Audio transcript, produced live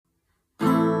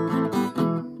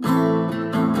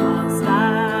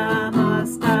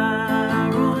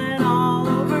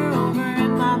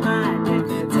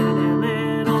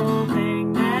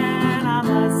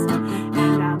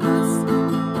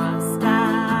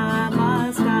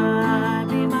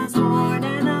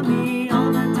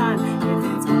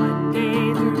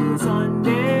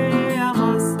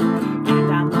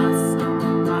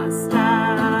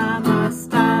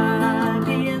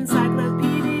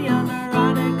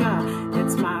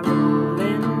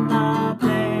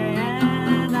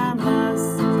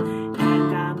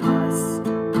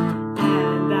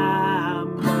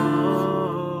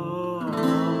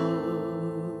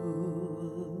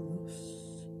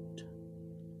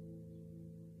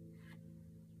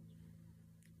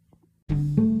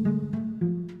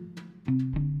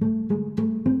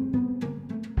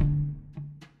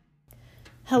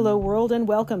Hello world and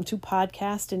welcome to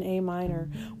Podcast in A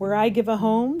Minor, where I give a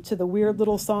home to the weird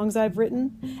little songs I've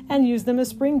written and use them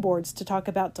as springboards to talk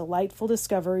about delightful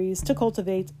discoveries to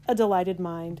cultivate a delighted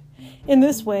mind. In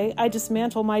this way, I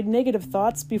dismantle my negative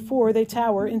thoughts before they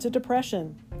tower into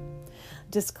depression.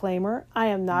 Disclaimer, I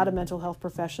am not a mental health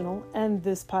professional, and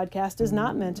this podcast is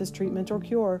not meant as treatment or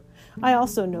cure. I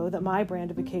also know that my brand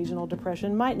of occasional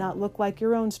depression might not look like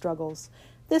your own struggles.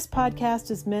 This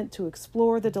podcast is meant to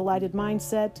explore the delighted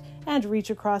mindset and reach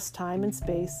across time and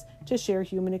space to share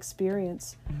human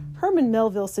experience. Herman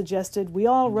Melville suggested we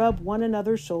all rub one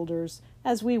another's shoulders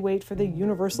as we wait for the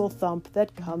universal thump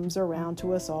that comes around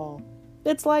to us all.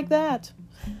 It's like that.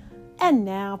 And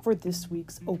now for this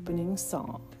week's opening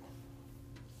song.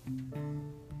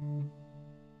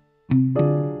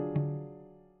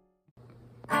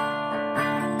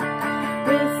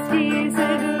 Whisky,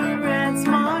 cigarettes,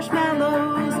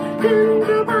 marshmallows,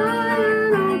 ginger pie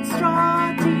and old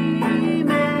straw tea.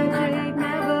 Magic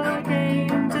never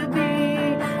came to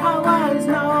be. I was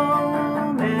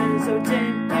no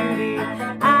mesotent beauty.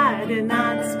 I did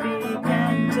not speak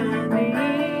Cantonese.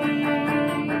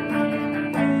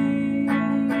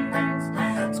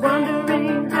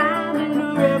 Squandering time in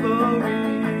a reverie.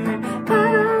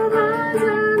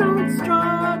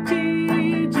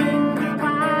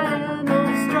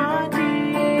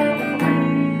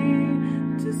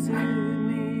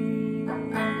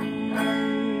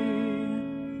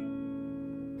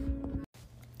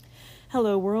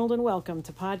 Hello world and welcome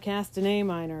to Podcast in A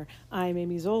Minor. I'm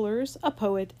Amy Zollers, a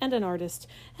poet and an artist,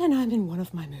 and I'm in one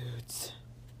of my moods.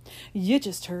 You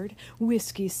just heard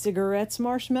Whisky, Cigarettes,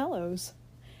 Marshmallows.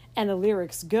 And the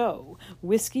lyrics go: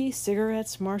 whiskey,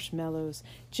 cigarettes, marshmallows,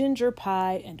 ginger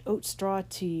pie, and oat straw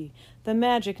tea. The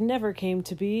magic never came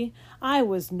to be. I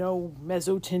was no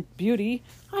mezzotint beauty.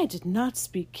 I did not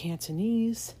speak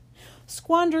Cantonese.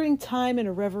 Squandering time in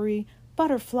a reverie,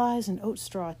 butterflies and oat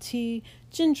straw tea,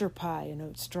 ginger pie and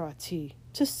oat straw tea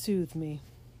to soothe me.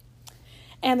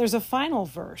 And there's a final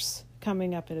verse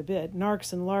coming up in a bit.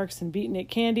 Narks and larks and beatnik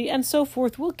candy and so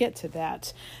forth. We'll get to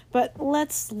that. But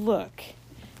let's look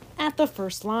at the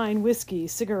first line, whiskey,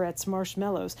 cigarettes,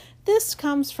 marshmallows. This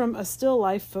comes from a still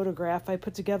life photograph I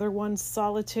put together one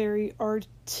solitary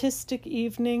artistic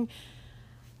evening.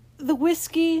 The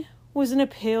whiskey was in a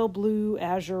pale blue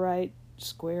azurite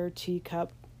square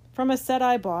teacup from a set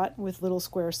I bought with little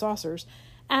square saucers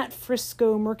at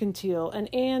Frisco Mercantile, an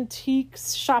antique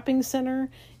shopping center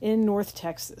in North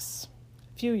Texas,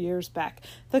 a few years back.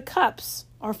 The cups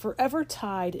are forever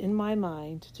tied in my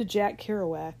mind to Jack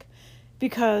Kerouac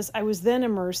because I was then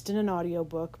immersed in an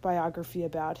audiobook biography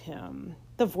about him,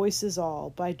 The Voice Is All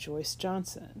by Joyce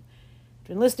Johnson.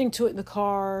 Been listening to it in the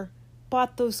car,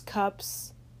 bought those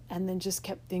cups, and then just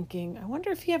kept thinking, I wonder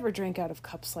if he ever drank out of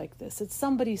cups like this at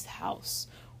somebody's house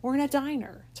or in a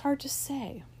diner. It's hard to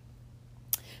say.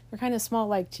 They're kind of small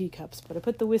like teacups, but I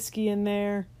put the whiskey in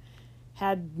there,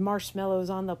 had marshmallows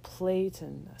on the plate,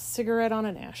 and a cigarette on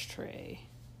an ashtray.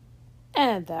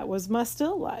 And that was my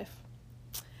still life.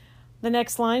 The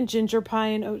next line, ginger pie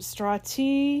and oat straw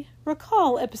tea.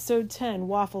 Recall episode 10,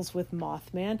 Waffles with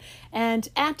Mothman, and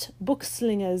at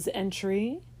Bookslinger's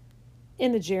entry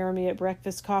in the Jeremy at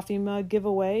Breakfast coffee mug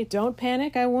giveaway. Don't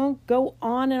panic, I won't go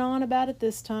on and on about it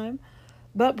this time.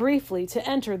 But briefly, to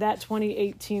enter that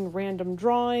 2018 random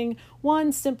drawing,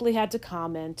 one simply had to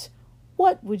comment,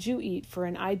 what would you eat for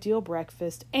an ideal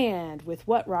breakfast and with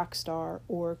what rock star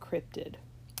or cryptid?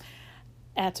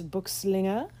 At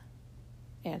Bookslinger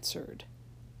answered,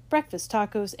 breakfast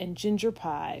tacos and ginger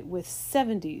pie with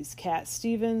 70s Cat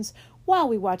Stevens while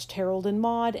we watched Harold and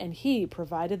Maude and he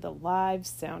provided the live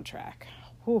soundtrack.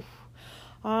 Oof.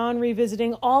 On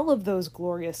revisiting all of those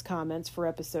glorious comments for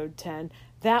episode 10,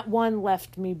 that one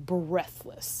left me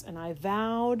breathless, and I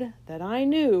vowed that I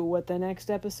knew what the next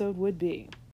episode would be.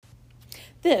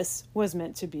 This was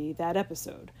meant to be that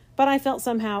episode, but I felt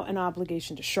somehow an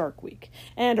obligation to Shark Week,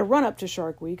 and a run-up to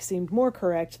Shark Week seemed more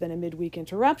correct than a midweek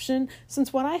interruption,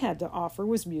 since what I had to offer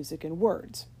was music and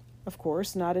words. Of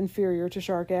course, not inferior to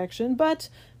Shark Action, but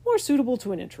more suitable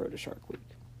to an intro to Shark Week.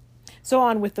 So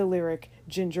on with the lyric,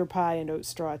 ginger pie and oat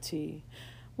straw tea,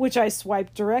 which I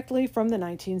swiped directly from the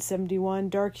 1971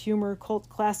 dark humor cult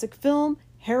classic film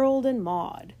Harold and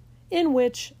Maude, in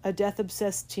which a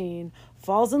death-obsessed teen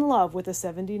falls in love with a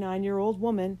 79-year-old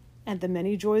woman and the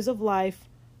many joys of life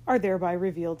are thereby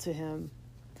revealed to him.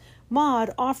 Maude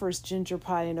offers ginger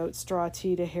pie and oat straw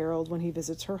tea to Harold when he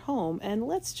visits her home, and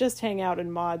let's just hang out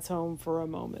in Maude's home for a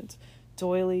moment.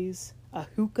 Doilies, a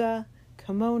hookah,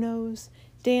 kimonos,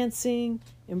 dancing,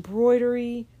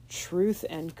 embroidery, truth,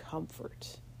 and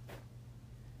comfort.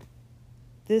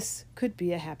 This could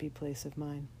be a happy place of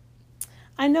mine.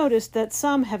 I noticed that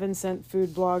some heaven-sent food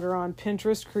blogger on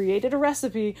Pinterest created a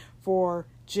recipe for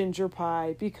ginger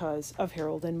pie because of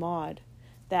Harold and Maude.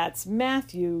 That's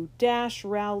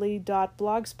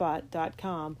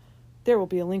matthew-rowley.blogspot.com. There will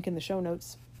be a link in the show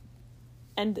notes.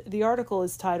 And the article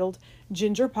is titled,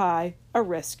 Ginger Pie, a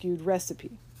Rescued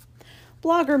Recipe.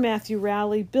 Blogger Matthew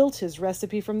Rowley built his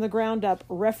recipe from the ground up,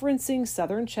 referencing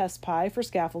Southern chess pie for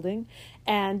scaffolding,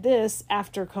 and this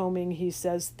after combing, he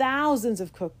says, thousands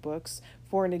of cookbooks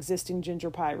for an existing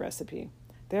ginger pie recipe.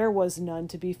 There was none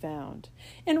to be found.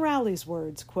 In Rowley's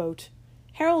words, quote,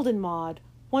 Harold and Maude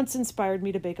once inspired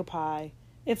me to bake a pie.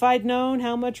 If I'd known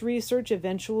how much research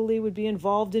eventually would be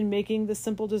involved in making the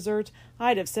simple dessert,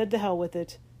 I'd have said to hell with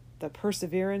it. The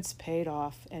perseverance paid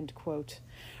off, end quote.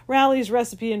 Rowley's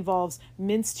recipe involves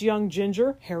minced young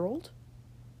ginger, Harold,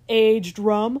 aged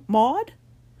rum, Maude,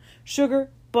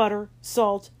 sugar, butter,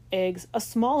 salt, eggs, a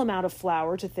small amount of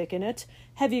flour to thicken it,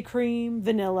 heavy cream,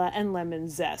 vanilla, and lemon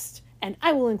zest. And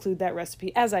I will include that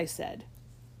recipe, as I said,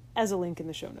 as a link in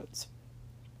the show notes.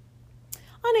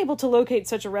 Unable to locate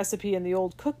such a recipe in the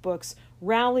old cookbooks,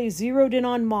 Rowley zeroed in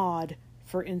on Maude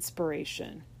for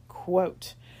inspiration.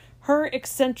 Quote, her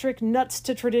eccentric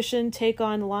nuts-to-tradition take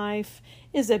on life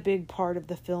is a big part of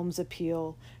the film's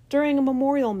appeal. During a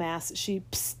memorial mass, she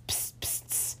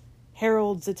pss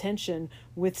Harold's attention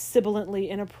with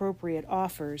sibilantly inappropriate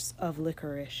offers of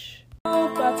licorice.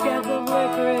 Baskets of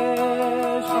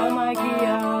licorice from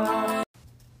IKEA.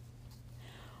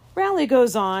 Rowley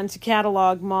goes on to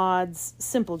catalog Maude's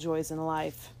simple joys in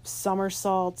life.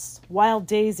 Somersaults, wild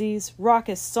daisies,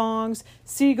 raucous songs,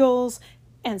 seagulls,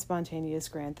 and spontaneous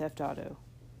Grand Theft Auto.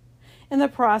 In the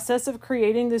process of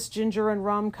creating this ginger and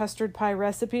rum custard pie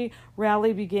recipe,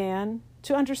 Rowley began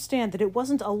to understand that it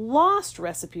wasn't a lost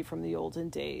recipe from the olden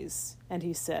days. And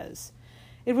he says,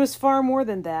 it was far more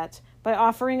than that. By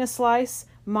offering a slice,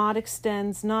 Maude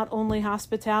extends not only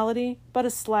hospitality, but a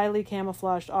slyly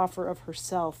camouflaged offer of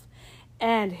herself,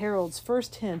 and Harold's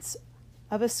first hints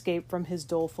of escape from his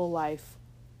doleful life.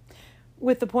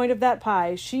 With the point of that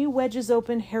pie, she wedges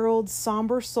open Harold's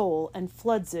somber soul and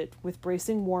floods it with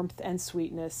bracing warmth and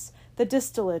sweetness, the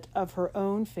distillate of her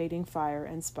own fading fire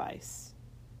and spice.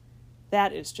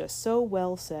 That is just so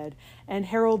well said, and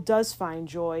Harold does find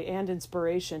joy and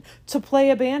inspiration to play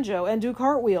a banjo and do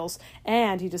cartwheels,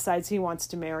 and he decides he wants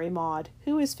to marry Maude,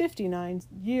 who is 59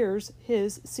 years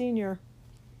his senior.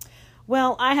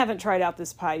 Well, I haven't tried out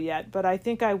this pie yet, but I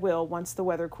think I will once the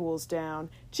weather cools down.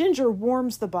 Ginger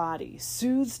warms the body,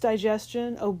 soothes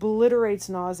digestion, obliterates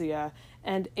nausea,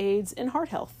 and aids in heart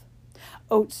health.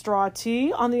 Oat straw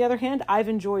tea, on the other hand, I've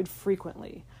enjoyed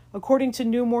frequently. According to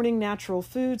New Morning Natural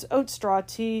Foods, oat straw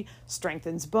tea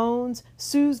strengthens bones,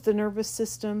 soothes the nervous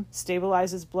system,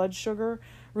 stabilizes blood sugar,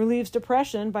 relieves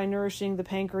depression by nourishing the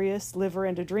pancreas, liver,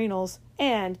 and adrenals,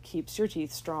 and keeps your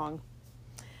teeth strong.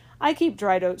 I keep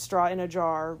dried oat straw in a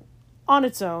jar on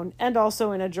its own and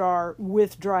also in a jar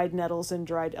with dried nettles and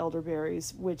dried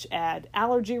elderberries, which add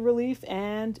allergy relief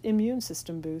and immune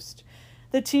system boost.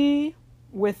 The tea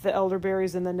with the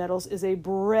elderberries and the nettles is a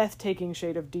breathtaking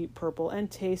shade of deep purple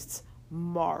and tastes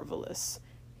marvelous.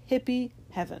 Hippie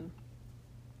heaven.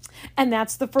 And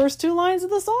that's the first two lines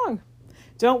of the song.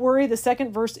 Don't worry, the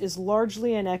second verse is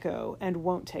largely an echo and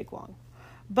won't take long.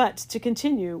 But to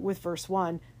continue with verse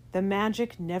 1, the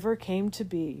magic never came to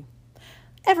be.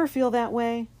 Ever feel that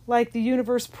way? Like the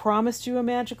universe promised you a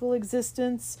magical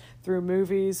existence through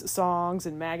movies, songs,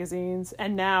 and magazines,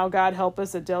 and now, God help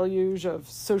us, a deluge of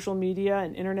social media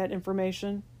and internet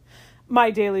information?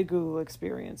 My daily Google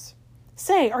experience.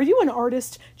 Say, are you an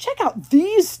artist? Check out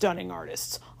these stunning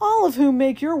artists, all of whom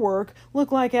make your work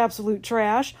look like absolute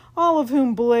trash, all of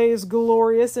whom blaze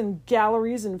glorious in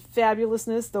galleries and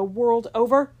fabulousness the world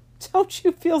over. Don't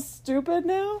you feel stupid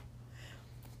now?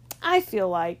 I feel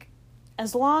like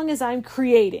as long as I'm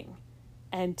creating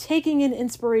and taking in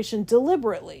inspiration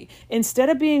deliberately, instead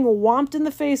of being whomped in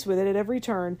the face with it at every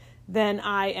turn, then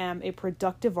I am a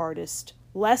productive artist,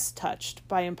 less touched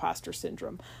by imposter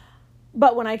syndrome.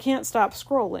 But when I can't stop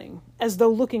scrolling, as though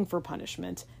looking for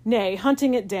punishment, nay,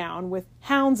 hunting it down with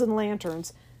hounds and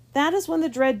lanterns, that is when the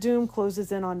dread doom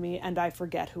closes in on me and I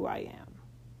forget who I am.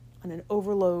 On an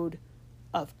overload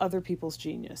of other people's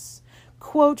genius.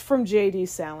 Quote from J.D.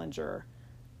 Salinger,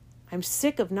 I'm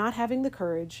sick of not having the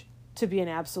courage to be an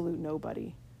absolute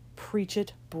nobody. Preach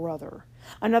it, brother.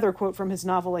 Another quote from his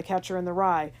novel A Catcher in the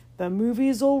Rye, the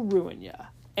movies'll ruin ya.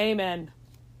 Amen.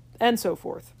 And so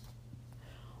forth.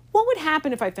 What would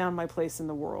happen if I found my place in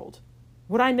the world?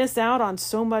 Would I miss out on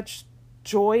so much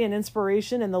joy and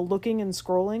inspiration in the looking and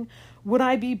scrolling? Would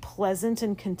I be pleasant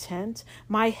and content?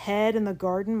 My head in the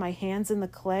garden, my hands in the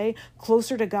clay,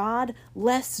 closer to God,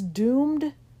 less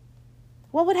doomed?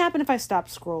 What would happen if I stopped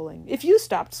scrolling? If you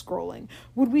stopped scrolling,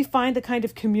 would we find the kind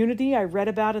of community I read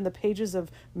about in the pages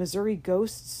of Missouri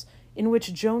Ghosts, in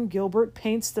which Joan Gilbert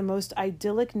paints the most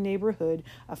idyllic neighborhood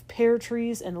of pear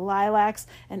trees and lilacs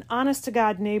and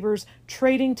honest-to-God neighbors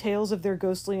trading tales of their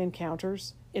ghostly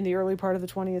encounters in the early part of the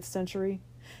 20th century?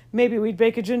 Maybe we'd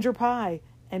bake a ginger pie,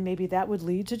 and maybe that would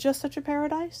lead to just such a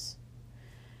paradise?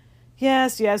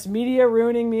 Yes, media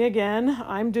ruining me again.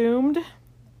 I'm doomed.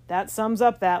 That sums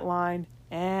up that line.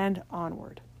 And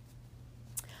onward.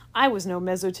 I was no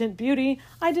mezzotint beauty.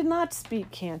 I did not speak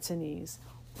Cantonese.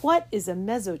 What is a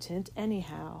mezzotint,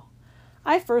 anyhow?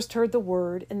 I first heard the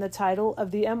word in the title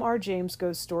of the M.R. James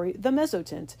ghost story, The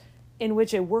Mezzotint, in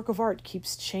which a work of art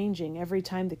keeps changing every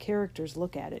time the characters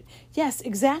look at it. Yes,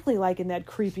 exactly like in that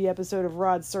creepy episode of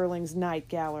Rod Serling's Night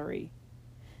Gallery.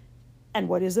 And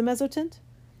what is a mezzotint?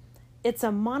 It's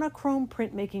a monochrome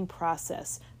printmaking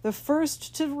process, the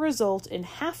first to result in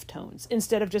halftones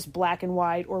instead of just black and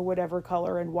white or whatever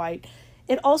color and white.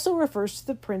 It also refers to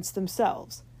the prints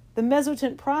themselves. The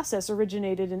mezzotint process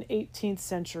originated in 18th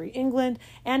century England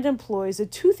and employs a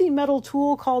toothy metal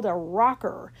tool called a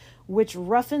rocker, which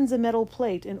roughens a metal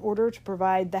plate in order to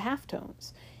provide the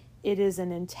halftones. It is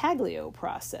an intaglio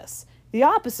process, the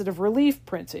opposite of relief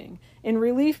printing. In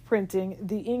relief printing,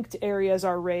 the inked areas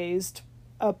are raised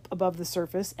up above the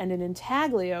surface, and in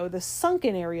intaglio, the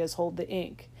sunken areas hold the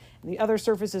ink, and the other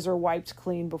surfaces are wiped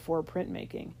clean before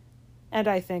printmaking. And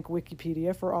I thank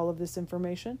Wikipedia for all of this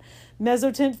information.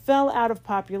 Mezzotint fell out of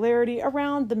popularity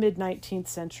around the mid-19th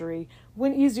century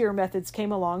when easier methods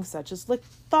came along, such as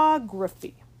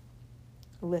lithography.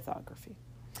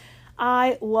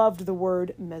 I loved the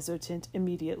word mezzotint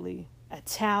immediately.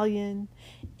 Italian,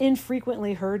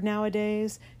 infrequently heard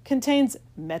nowadays, contains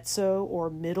mezzo or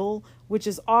middle, which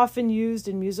is often used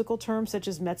in musical terms such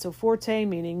as mezzo forte,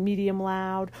 meaning medium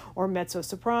loud, or mezzo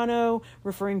soprano,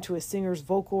 referring to a singer's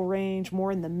vocal range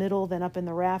more in the middle than up in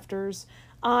the rafters.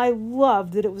 I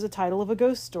loved that it was a title of a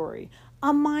ghost story.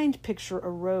 A mind picture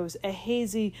arose, a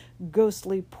hazy,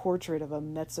 ghostly portrait of a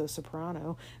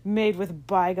mezzo-soprano, made with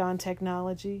bygone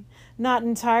technology. Not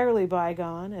entirely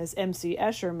bygone, as M.C.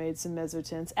 Escher made some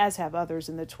mezzotints, as have others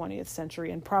in the 20th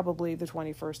century and probably the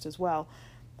 21st as well.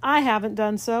 I haven't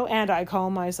done so, and I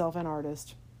call myself an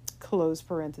artist. Close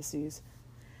parentheses.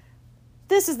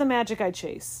 This is the magic I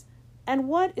chase. And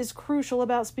what is crucial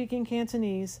about speaking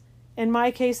Cantonese? In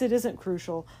my case, it isn't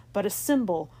crucial, but a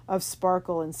symbol of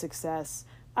sparkle and success.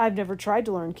 I've never tried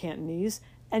to learn Cantonese,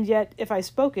 and yet, if I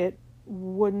spoke it,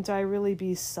 wouldn't I really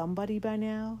be somebody by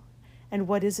now? And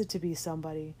what is it to be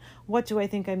somebody? What do I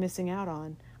think I'm missing out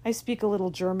on? I speak a little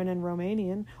German and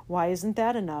Romanian. Why isn't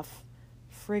that enough?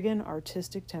 Friggin'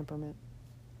 artistic temperament.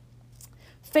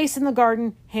 Face in the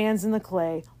garden, hands in the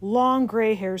clay, long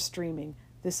gray hair streaming.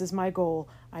 This is my goal.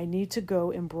 I need to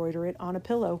go embroider it on a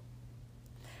pillow.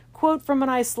 Quote from an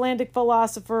Icelandic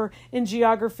philosopher in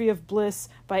Geography of Bliss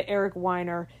by Eric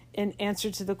Weiner in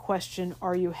answer to the question,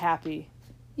 are you happy?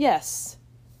 Yes,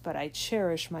 but I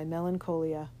cherish my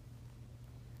melancholia.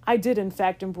 I did in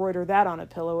fact embroider that on a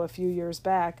pillow a few years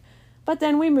back, but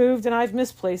then we moved and I've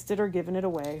misplaced it or given it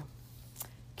away.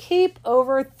 Keep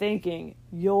overthinking.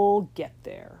 You'll get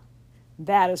there.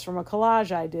 That is from a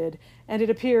collage I did, and it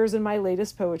appears in my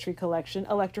latest poetry collection,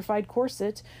 Electrified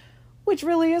Corset, which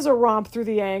really is a romp through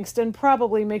the angst and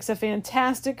probably makes a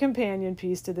fantastic companion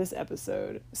piece to this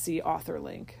episode. See author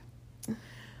link.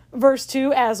 Verse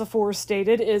 2, as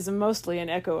aforestated, is mostly an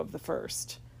echo of the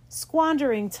first.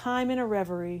 Squandering time in a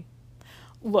reverie.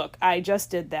 Look, I just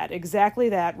did that, exactly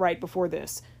that, right before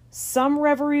this. Some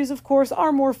reveries, of course,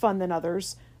 are more fun than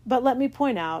others, but let me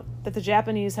point out that the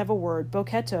Japanese have a word,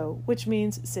 boketo, which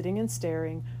means sitting and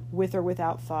staring, with or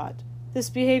without thought. This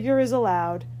behavior is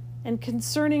allowed, and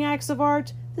concerning acts of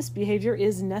art, this behavior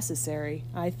is necessary,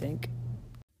 I think.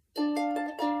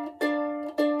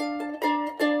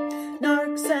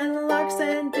 Narks and larks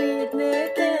and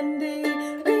beatnik candy,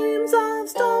 reams of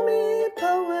stormy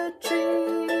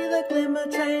poetry. The glimmer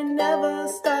train never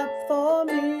stopped for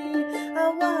me. I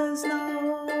was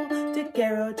no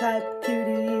daguerreotype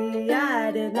cutie. I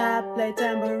did not play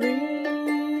tambourine.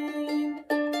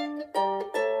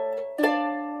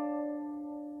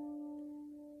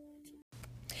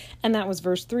 And that was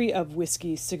verse 3 of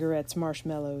Whisky, Cigarettes,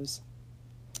 Marshmallows.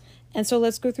 And so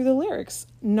let's go through the lyrics.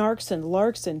 Narks and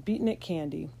larks and beatnik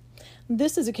candy.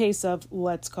 This is a case of,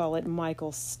 let's call it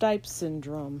Michael Stipe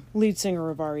syndrome, lead singer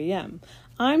of REM.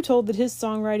 I'm told that his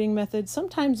songwriting method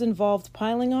sometimes involved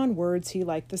piling on words he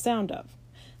liked the sound of.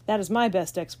 That is my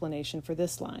best explanation for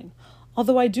this line.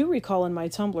 Although I do recall in my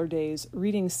Tumblr days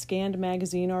reading scanned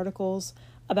magazine articles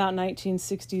about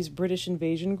 1960s British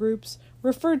invasion groups,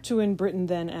 referred to in Britain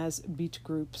then as beat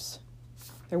groups.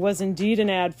 There was indeed an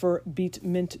ad for Beat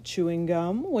Mint chewing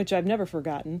gum, which I've never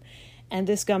forgotten, and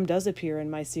this gum does appear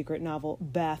in my secret novel,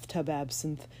 Bathtub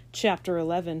Absinthe, Chapter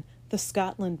 11, The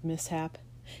Scotland Mishap.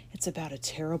 It's about a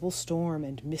terrible storm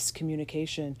and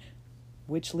miscommunication,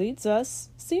 which leads us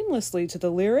seamlessly to the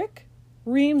lyric,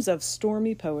 reams of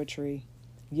stormy poetry.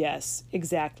 Yes,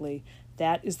 exactly.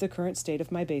 That is the current state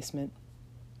of my basement.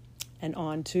 And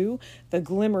on to The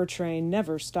Glimmer Train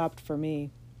Never Stopped for Me.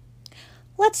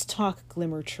 Let's talk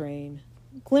Glimmer Train.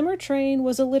 Glimmer Train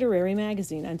was a literary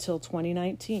magazine until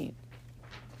 2019.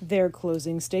 Their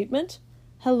closing statement,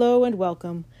 hello and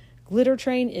welcome. Glitter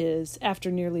Train is, after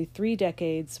nearly 3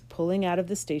 decades, pulling out of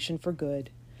the station for good.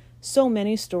 So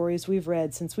many stories we've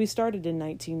read since we started in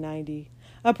 1990.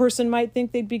 A person might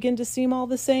think they'd begin to seem all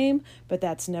the same, but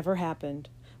that's never happened.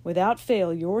 Without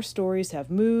fail, your stories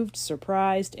have moved,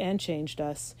 surprised, and changed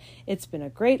us. It's been a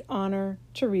great honor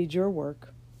to read your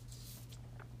work.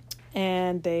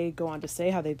 And they go on to say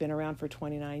how they've been around for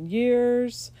 29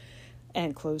 years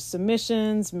and closed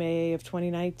submissions May of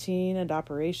 2019 and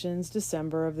operations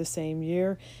December of the same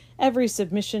year. Every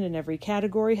submission in every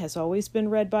category has always been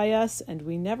read by us, and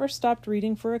we never stopped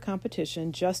reading for a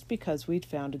competition just because we'd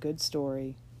found a good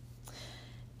story.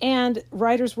 And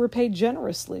writers were paid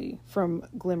generously from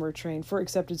Glimmer Train for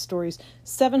accepted stories,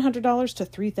 $700 to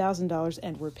 $3,000,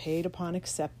 and were paid upon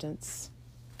acceptance.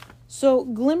 So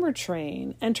Glimmer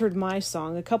Train entered my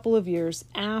song a couple of years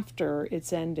after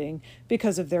its ending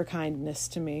because of their kindness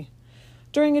to me.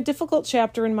 During a difficult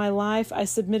chapter in my life, I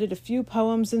submitted a few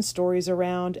poems and stories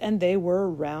around, and they were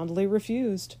roundly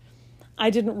refused. I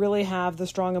didn't really have the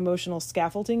strong emotional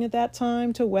scaffolding at that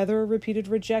time to weather repeated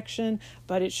rejection,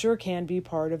 but it sure can be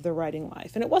part of the writing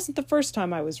life. And it wasn't the first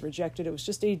time I was rejected. It was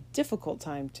just a difficult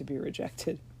time to be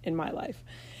rejected in my life.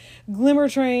 Glimmer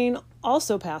Train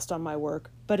also passed on my work,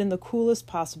 but in the coolest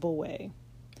possible way.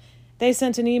 They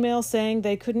sent an email saying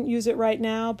they couldn't use it right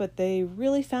now, but they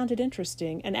really found it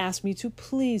interesting and asked me to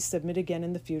please submit again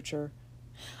in the future.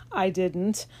 I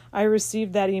didn't. I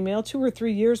received that email 2 or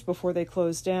 3 years before they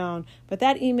closed down, but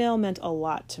that email meant a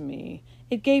lot to me.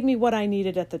 It gave me what I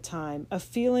needed at the time, a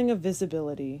feeling of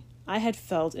visibility. I had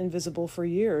felt invisible for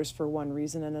years for one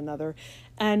reason and another,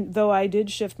 and though I did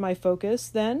shift my focus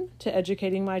then to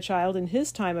educating my child in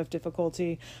his time of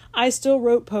difficulty, I still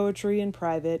wrote poetry in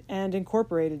private and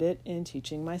incorporated it in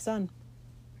teaching my son.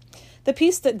 The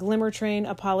piece that Glimmer Train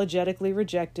apologetically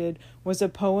rejected was a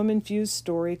poem-infused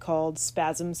story called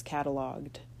Spasms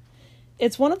Catalogued.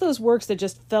 It's one of those works that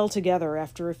just fell together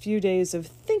after a few days of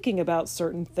thinking about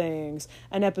certain things,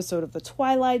 an episode of The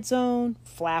Twilight Zone,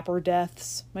 flapper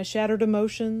deaths, my shattered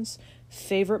emotions,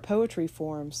 favorite poetry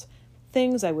forms,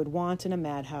 things I would want in a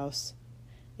madhouse.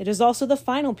 It is also the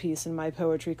final piece in my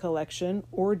poetry collection,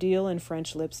 Ordeal in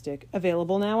French Lipstick,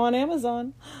 available now on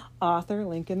Amazon. Author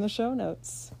link in the show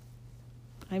notes.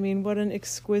 I mean, what an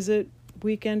exquisite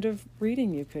weekend of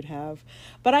reading you could have.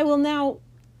 But I will now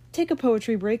take a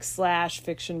poetry break /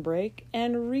 fiction break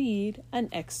and read an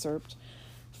excerpt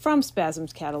from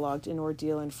Spasms Catalogued in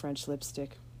Ordeal in French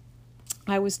Lipstick.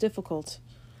 I was difficult.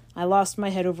 I lost my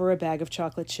head over a bag of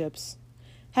chocolate chips.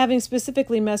 Having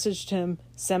specifically messaged him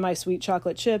semi-sweet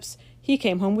chocolate chips, he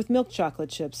came home with milk chocolate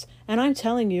chips, and I'm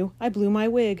telling you, I blew my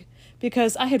wig,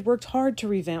 because I had worked hard to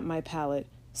revamp my palate,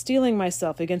 steeling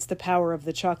myself against the power of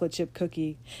the chocolate chip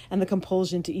cookie and the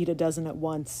compulsion to eat a dozen at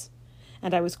once.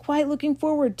 And I was quite looking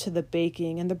forward to the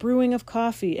baking and the brewing of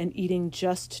coffee and eating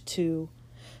just 2.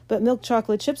 But milk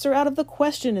chocolate chips are out of the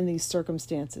question in these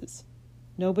circumstances.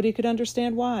 Nobody could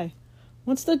understand why.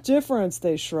 What's the difference?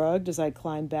 They shrugged as I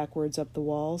climbed backwards up the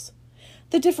walls.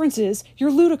 The difference is, you're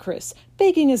ludicrous.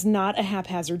 Baking is not a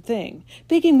haphazard thing.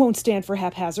 Baking won't stand for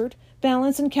haphazard.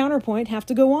 Balance and counterpoint have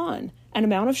to go on. An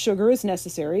amount of sugar is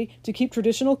necessary to keep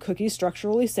traditional cookies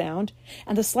structurally sound,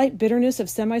 and the slight bitterness of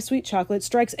semi-sweet chocolate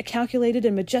strikes a calculated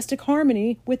and majestic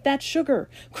harmony with that sugar.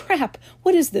 Crap!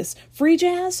 What is this? Free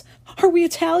jazz? Are we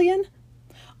Italian?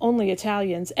 Only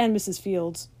Italians, and Mrs.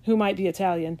 Fields, who might be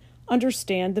Italian,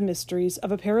 understand the mysteries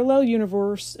of a parallel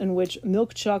universe in which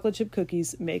milk chocolate chip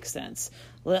cookies make sense.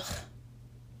 Ugh.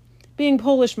 Being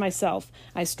Polish myself,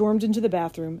 I stormed into the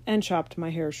bathroom and chopped my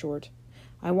hair short.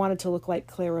 I wanted to look like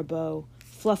Clara Bow,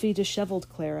 fluffy, disheveled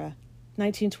Clara,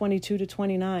 1922 to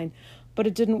 29, but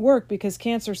it didn't work because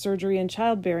cancer surgery and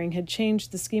childbearing had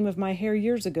changed the scheme of my hair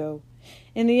years ago.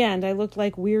 In the end, I looked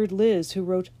like Weird Liz, who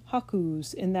wrote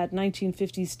haikus in that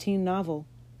 1950s teen novel.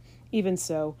 Even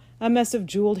so, a mess of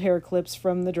jeweled hair clips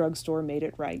from the drugstore made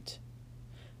it right.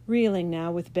 Reeling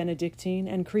now with Benedictine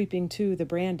and creeping to the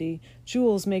brandy,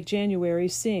 jewels make January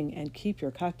sing and keep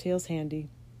your cocktails handy.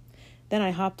 Then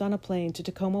I hopped on a plane to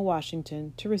Tacoma,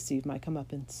 Washington to receive my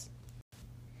comeuppance.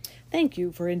 Thank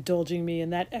you for indulging me in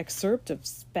that excerpt of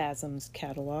Spasms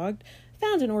Catalogued,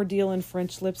 found an ordeal in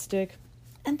French lipstick,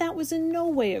 and that was in no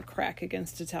way a crack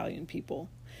against Italian people.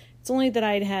 It's only that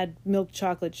I'd had milk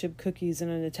chocolate chip cookies in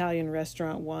an Italian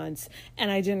restaurant once,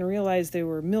 and I didn't realize they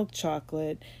were milk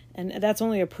chocolate, and that's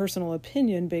only a personal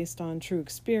opinion based on true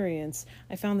experience.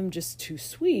 I found them just too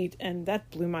sweet, and that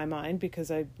blew my mind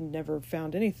because I'd never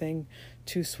found anything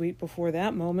too sweet before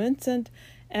that moment. And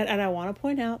I want to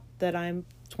point out that I'm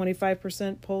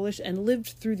 25% Polish and lived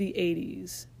through the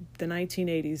 80s, the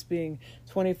 1980s being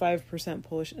 25%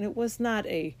 Polish, and it was not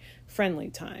a friendly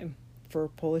time for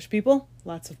Polish people.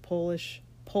 Lots of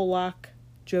Polak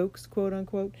jokes, quote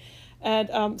unquote.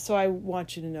 And so I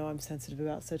want you to know I'm sensitive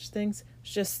about such things.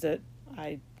 It's just that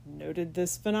I noted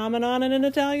this phenomenon in an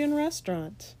Italian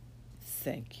restaurant.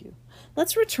 Thank you.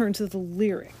 Let's return to the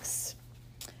lyrics.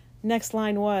 Next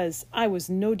line was, I was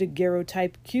no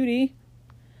daguerreotype cutie.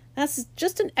 That's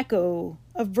just an echo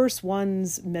of verse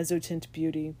 1's mezzotint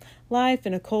beauty. Life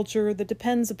in a culture that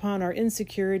depends upon our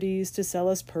insecurities to sell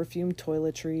us perfumed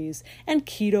toiletries and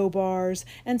keto bars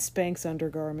and Spanx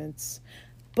undergarments.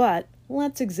 But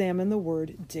let's examine the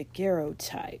word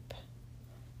daguerreotype.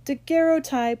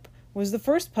 Daguerreotype was the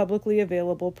first publicly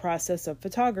available process of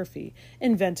photography,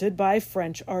 invented by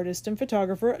French artist and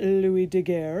photographer Louis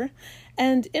Daguerre,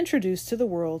 and introduced to the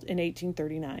world in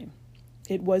 1839.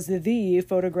 It was the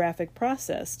photographic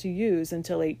process to use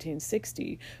until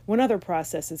 1860, when other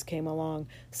processes came along,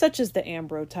 such as the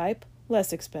ambrotype,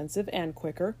 less expensive and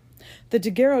quicker. The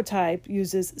daguerreotype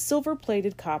uses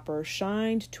silver-plated copper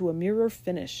shined to a mirror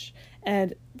finish,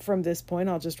 and from this point,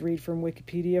 I'll just read from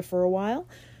Wikipedia for a while,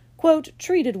 quote,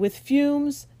 treated with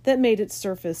fumes that made its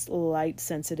surface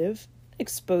light-sensitive,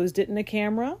 exposed it in a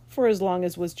camera for as long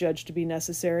as was judged to be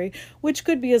necessary, which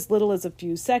could be as little as a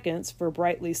few seconds for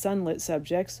brightly sunlit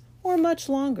subjects, or much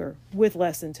longer, with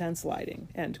less intense lighting,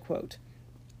 end quote.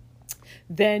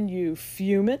 Then you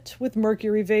fume it with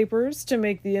mercury vapors to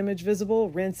make the image visible,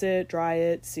 rinse it, dry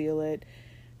it, seal it.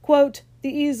 Quote, the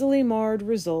easily marred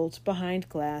result behind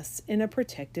glass in a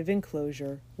protective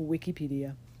enclosure,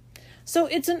 Wikipedia. So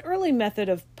it's an early method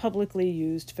of publicly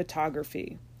used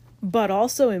photography. But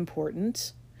also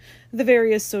important, the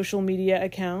various social media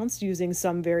accounts using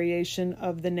some variation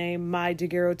of the name My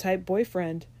Daguerreotype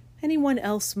Boyfriend. Anyone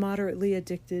else moderately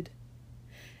addicted?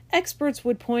 Experts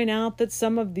would point out that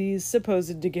some of these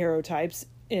supposed daguerreotypes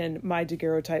in My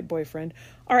Daguerreotype Boyfriend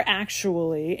are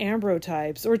actually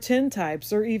ambrotypes or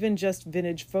tintypes or even just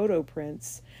vintage photo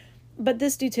prints. But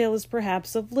this detail is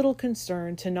perhaps of little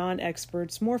concern to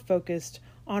non-experts more focused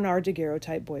on our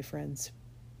daguerreotype boyfriends.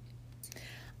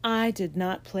 I did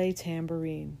not play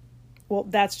tambourine. Well,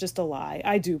 that's just a lie.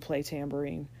 I do play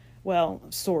tambourine. Well,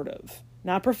 sort of.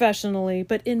 Not professionally,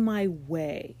 but in my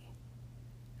way.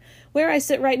 Where I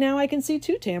sit right now, I can see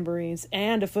 2 tambourines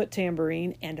and a foot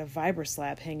tambourine and a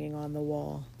vibraslap hanging on the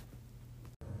wall.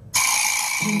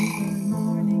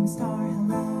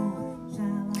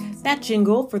 That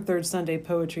jingle for Third Sunday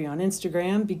Poetry on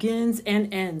Instagram begins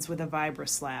and ends with a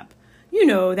vibraslap. You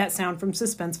know, that sound from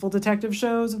suspenseful detective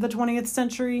shows of the 20th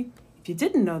century. If you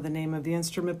didn't know the name of the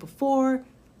instrument before,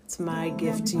 it's my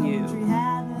gift to you.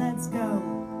 Let's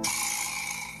go.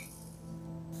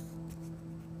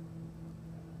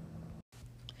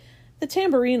 The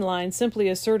tambourine line simply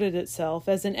asserted itself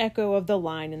as an echo of the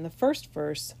line in the first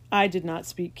verse, I did not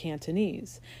speak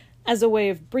Cantonese, as a way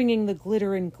of bringing the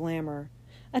glitter and glamour,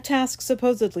 a task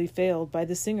supposedly failed by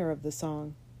the singer of the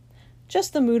song.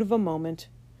 Just the mood of a moment.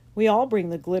 We all bring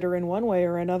the glitter in one way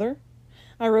or another.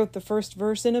 I wrote the first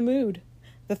verse in a mood.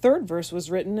 The third verse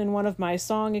was written in one of my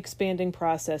song-expanding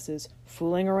processes,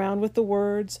 fooling around with the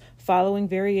words, following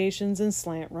variations and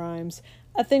slant rhymes,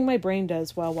 a thing my brain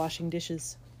does while washing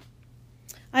dishes.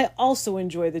 I also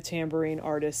enjoy the tambourine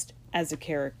artist as a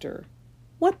character.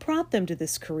 What brought them to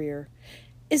this career?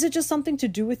 Is it just something to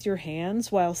do with your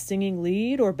hands while singing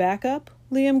lead or backup?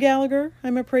 Liam Gallagher,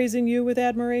 I'm appraising you with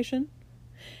admiration.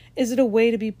 Is it a way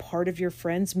to be part of your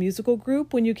friend's musical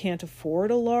group when you can't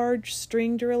afford a large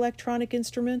stringed or electronic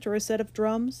instrument or a set of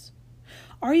drums?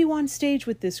 Are you on stage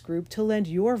with this group to lend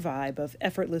your vibe of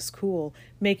effortless cool,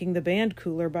 making the band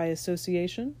cooler by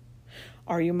association?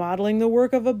 Are you modeling the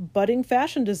work of a budding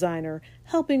fashion designer,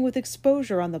 helping with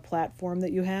exposure on the platform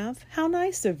that you have? How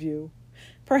nice of you.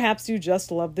 Perhaps you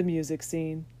just love the music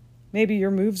scene. Maybe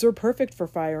your moves are perfect for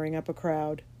firing up a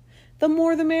crowd. The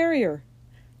more the merrier.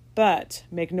 But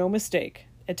make no mistake,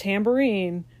 a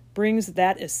tambourine brings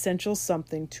that essential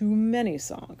something to many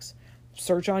songs.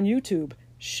 Search on YouTube,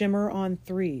 Shimmer on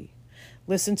 3.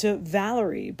 Listen to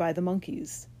Valerie by the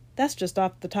Monkees. That's just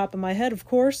off the top of my head, of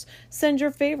course. Send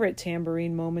your favorite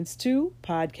tambourine moments to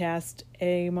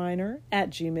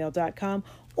podcastaminer@gmail.com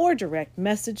or direct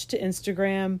message to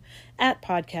Instagram at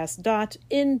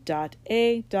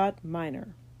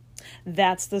podcast.in.a.minor.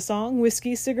 That's the song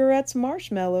Whiskey, Cigarettes,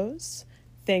 Marshmallows.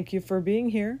 Thank you for being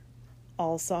here.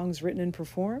 All songs written and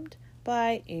performed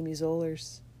by Amy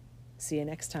Zollers. See you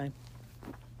next time.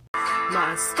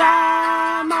 Must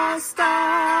I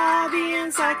be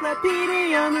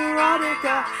Encyclopedia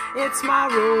Neurotica? It's my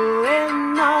role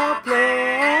in the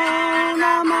play, and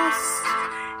I must,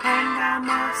 and I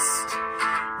must,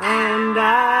 and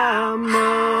I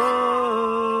must.